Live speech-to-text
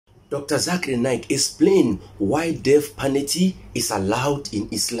Dr. Zakir Naik, explain why death penalty is allowed in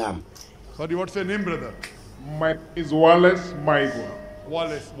Islam. Sorry, what's your name, brother? My is Wallace Maigwa.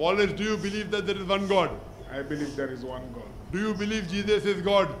 Wallace. Wallace, do you believe that there is one God? I believe there is one God. Do you believe Jesus is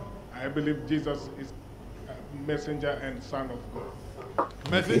God? I believe Jesus is a messenger and son of God.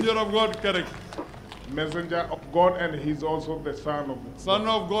 Messenger of God, correct. Messenger of God, and he's also the son of God. Son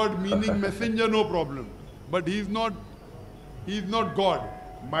of God meaning messenger, no problem. But he's not God.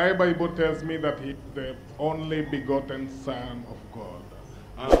 My Bible tells me that he is the only begotten son of God.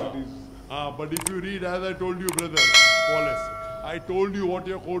 But if you read, as I told you, brother Wallace, I told you what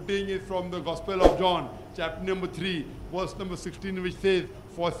you're quoting is from the Gospel of John, chapter number 3, verse number 16, which says,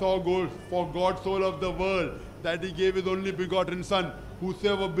 For God so loved the world, that he gave his only begotten Son.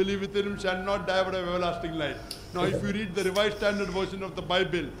 Whosoever believeth in him shall not die but have everlasting life. Now if you read the Revised Standard Version of the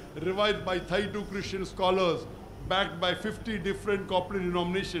Bible, revised by 32 Christian scholars, backed by 50 different corporate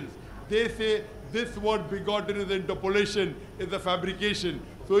denominations, they say this word begotten is interpolation, is a fabrication.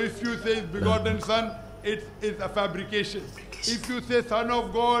 So if you say begotten Son, it is a fabrication. If you say Son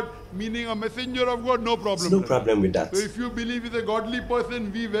of God, meaning a messenger of God, no problem. There's no problem with that. So if you believe he's a godly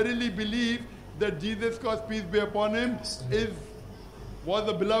person, we verily believe that Jesus Christ, peace be upon him, was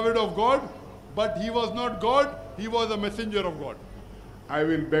the beloved of God, but he was not God, he was a messenger of God. I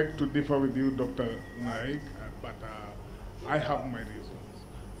will beg to differ with you, Dr. Naik, but I have my reasons.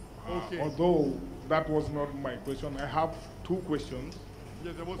 Okay. Although that was not my question, I have two questions,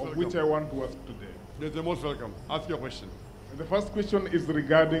 Yes, you're most of welcome. which I want to ask today. Yes, you're most welcome. Ask your question. The first question is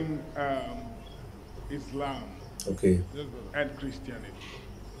regarding Islam Okay. Yes, brother. and Christianity.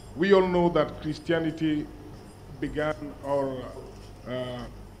 We all know that Christianity began or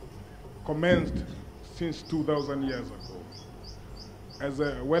commenced since 2,000 years ago, as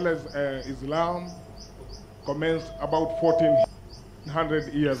well as Islam commenced about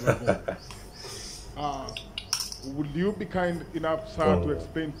 1,400 years ago. Would you be kind enough, sir, to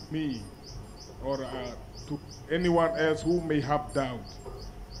explain to me or to anyone else who may have doubt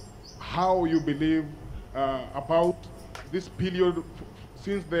how you believe about this period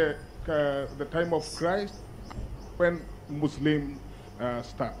since the time of Christ when Muslims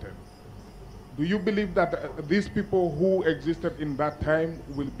started? Do you believe that these people who existed in that time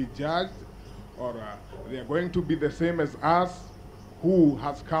will be judged, or they are going to be the same as us who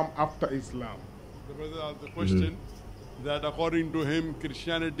has come after Islam? The brother asked the question that according to him,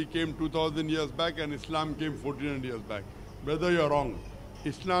 Christianity came 2,000 years back and Islam came 1,400 years back. Brother, you're wrong.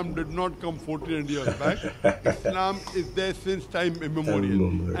 Islam did not come 1,400 years back. Islam is there since time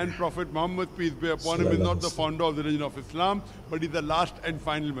immemorial. And Prophet Muhammad, peace be upon him, is not the founder of the religion of Islam, but he's the last and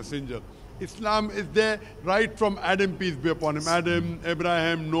final messenger. Islam is there right from Adam, peace be upon him. Adam,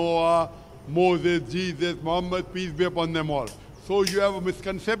 Abraham, Noah, Moses, Jesus, Muhammad, peace be upon them all. So you have a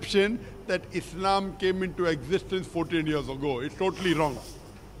misconception that Islam came into existence 1,400 years ago. It's totally wrong.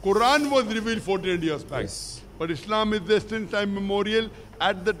 Quran was revealed 1,400 years back. Yes. But Islam is there since time memorial.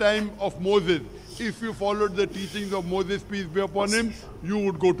 At the time of Moses, if you followed the teachings of Moses, peace be upon him, you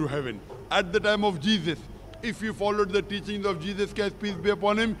would go to heaven. At the time of Jesus, if you followed the teachings of Jesus Christ, peace be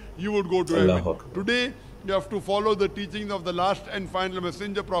upon him, you would go to heaven. Today, you have to follow the teachings of the last and final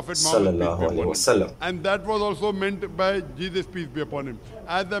messenger, Prophet Muhammad, peace be upon him. And that was also meant by Jesus, peace be upon him.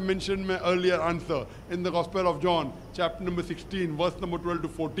 As I mentioned in my earlier answer, in the Gospel of John, chapter number 16, verse number 12 to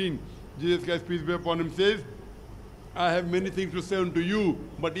 14, Jesus Christ, peace be upon him, says, I have many things to say unto you,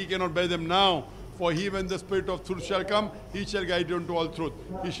 but ye cannot bear them now. For he, when the Spirit of truth shall come, he shall guide you unto all truth.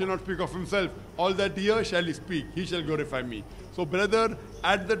 He shall not speak of himself. All that he hears shall he speak. He shall glorify me. So, brother,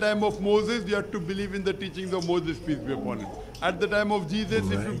 at the time of Moses, you have to believe in the teachings of Moses, peace be upon him. At the time of Jesus,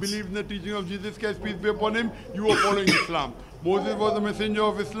 if you believe in the teaching of Jesus Christ, peace be upon him, you are following Islam. Moses was the messenger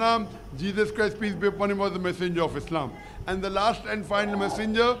of Islam. Jesus Christ, peace be upon him, was the messenger of Islam. And the last and final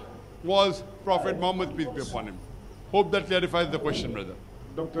messenger was Prophet Muhammad, peace be upon him. Hope that clarifies the question, brother.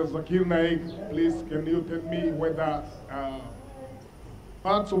 Dr. Zakir Naik, please, can you tell me whether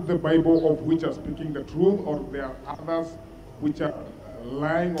parts of the Bible of which are speaking the truth, or there are others which are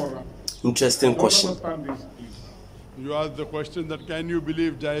lying, or... Interesting question. Understand this, please. You asked the question that can you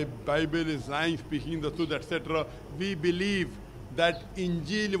believe the Bible is lying, speaking the truth, etc. We believe that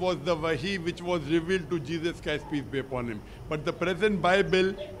Injil was the Wahi which was revealed to Jesus Christ, peace be upon him. But the present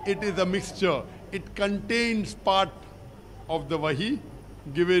Bible, it is a mixture. It contains part of the Wahi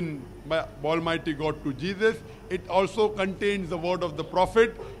given by Almighty God to Jesus. It also contains the word of the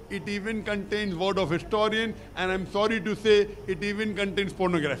prophet. It even contains word of historian. And I'm sorry to say, it even contains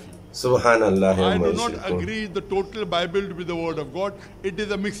pornography. Subhanallah. I do not agree the total Bible to be the word of God. It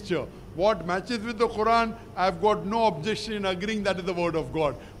is a mixture. What matches with the Quran, I've got no objection in agreeing that is the word of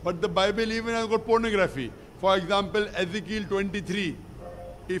God. But the Bible even has got pornography. For example, Ezekiel 23.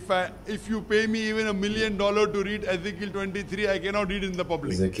 If you pay me even $1 million to read Ezekiel 23, I cannot read in the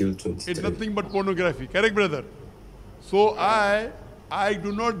public. Ezekiel 23. It's nothing but pornography. Correct, brother? So I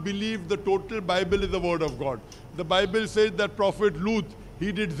do not believe the total Bible is the word of God. The Bible says that Prophet Lut,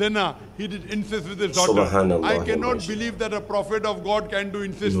 he did zina, he did incest with his daughter. I cannot believe that a prophet of God can do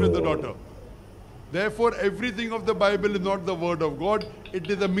incest with the daughter. Therefore, everything of the Bible is not the word of God. It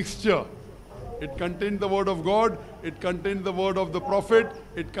is a mixture. It contains the word of God, it contains the word of the prophet,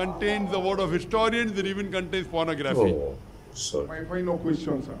 it contains the word of historians, it even contains pornography. Oh, sorry. My final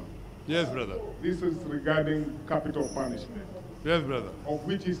question, sir. Yes, brother. This is regarding capital punishment. Yes, brother. Of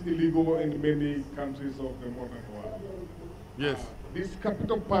which is illegal in many countries of the modern world. Yes. This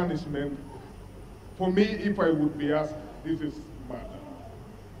capital punishment, for me, if I would be asked, this is murder.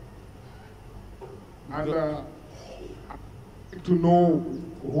 And I'd like to know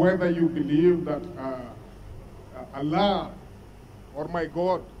whether you believe that Allah or my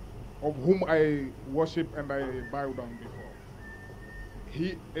God, of whom I worship and I bow down before,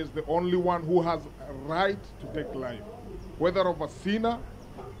 He is the only one who has a right to take life, whether of a sinner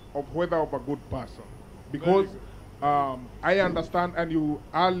or whether of a good person. Because I understand, and you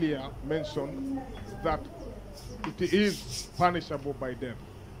earlier mentioned, that it is punishable by death,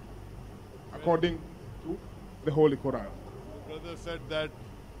 according to the Holy Quran. Brother said that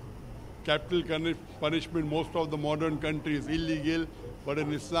capital punishment, most of the modern countries, is illegal, but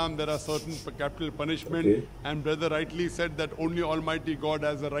in Islam there are certain capital punishment. Okay. And brother rightly said that only Almighty God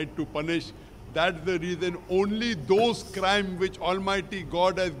has the right to punish. That's the reason only those crimes which Almighty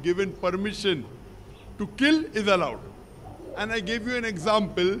God has given permission to kill is allowed. And I gave you an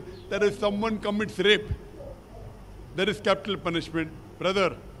example that if someone commits rape, there is capital punishment.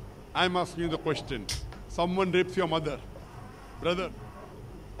 Brother, I'm asking you the question. Someone rapes your mother. Brother,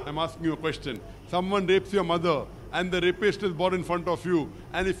 I'm asking you a question. Someone rapes your mother and the rapist is brought in front of you,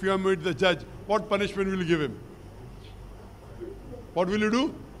 and if you are made the judge, what punishment will you give him? What will you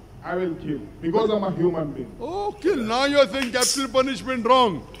do? I will kill, because I'm a human being. Oh, kill. Now you are saying capital punishment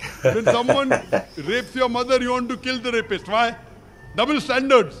wrong. When someone rapes your mother, you want to kill the rapist. Why? Double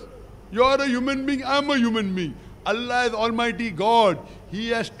standards. You are a human being, I am a human being. Allah is Almighty God. He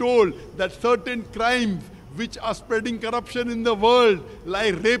has told that certain crimes which are spreading corruption in the world,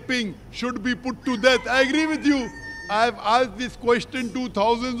 like raping, should be put to death. I agree with you. I have asked this question to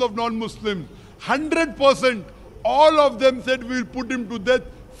thousands of non-Muslims. 100%, all of them said we will put him to death.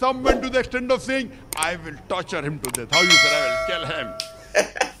 Some went to the extent of saying, I will torture him to death. How you said, I will kill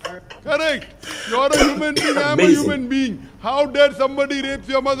him. Correct. You are a human being, I am a human being. How dare somebody rape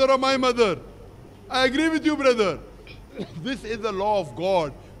your mother or my mother? I agree with you, brother. This is the law of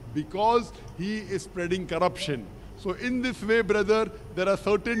God, because He is spreading corruption. So in this way, brother, there are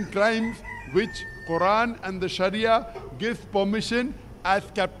certain crimes which Quran and the Sharia gives permission as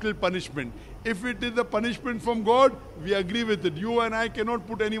capital punishment. If it is a punishment from God, we agree with it. You and I cannot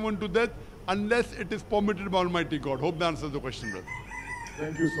put anyone to death unless it is permitted by Almighty God. Hope that answers the question, brother.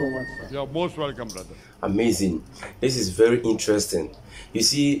 Thank you so much, sir. You're most welcome, brother. Amazing. This is very interesting. You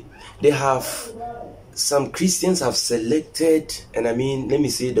see, some Christians have selected, and I mean, let me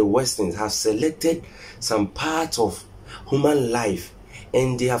say the Westerns have selected some part of human life,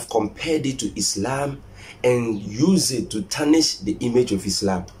 and they have compared it to Islam and use it to tarnish the image of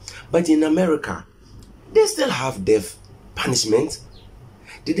Islam. But in America, they still have death punishment.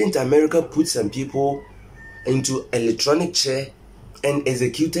 Didn't America put some people into electronic chair and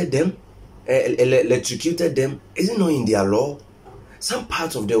executed them, electrocuted them? Is it not in their law? Some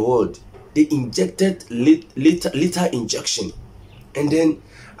parts of the world, they injected lethal injection and then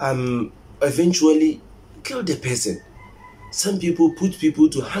eventually killed the person. Some people put people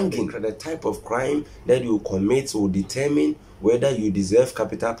to hanging. The type of crime that you commit will determine whether you deserve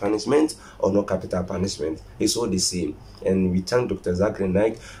capital punishment or not capital punishment. It's all the same. And we thank Dr. Zakir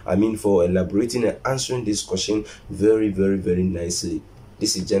Naik, for elaborating and answering this question very, very, very nicely.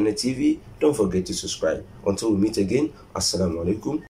 This is Jannah TV. Don't forget to subscribe. Until we meet again, Assalamu alaikum.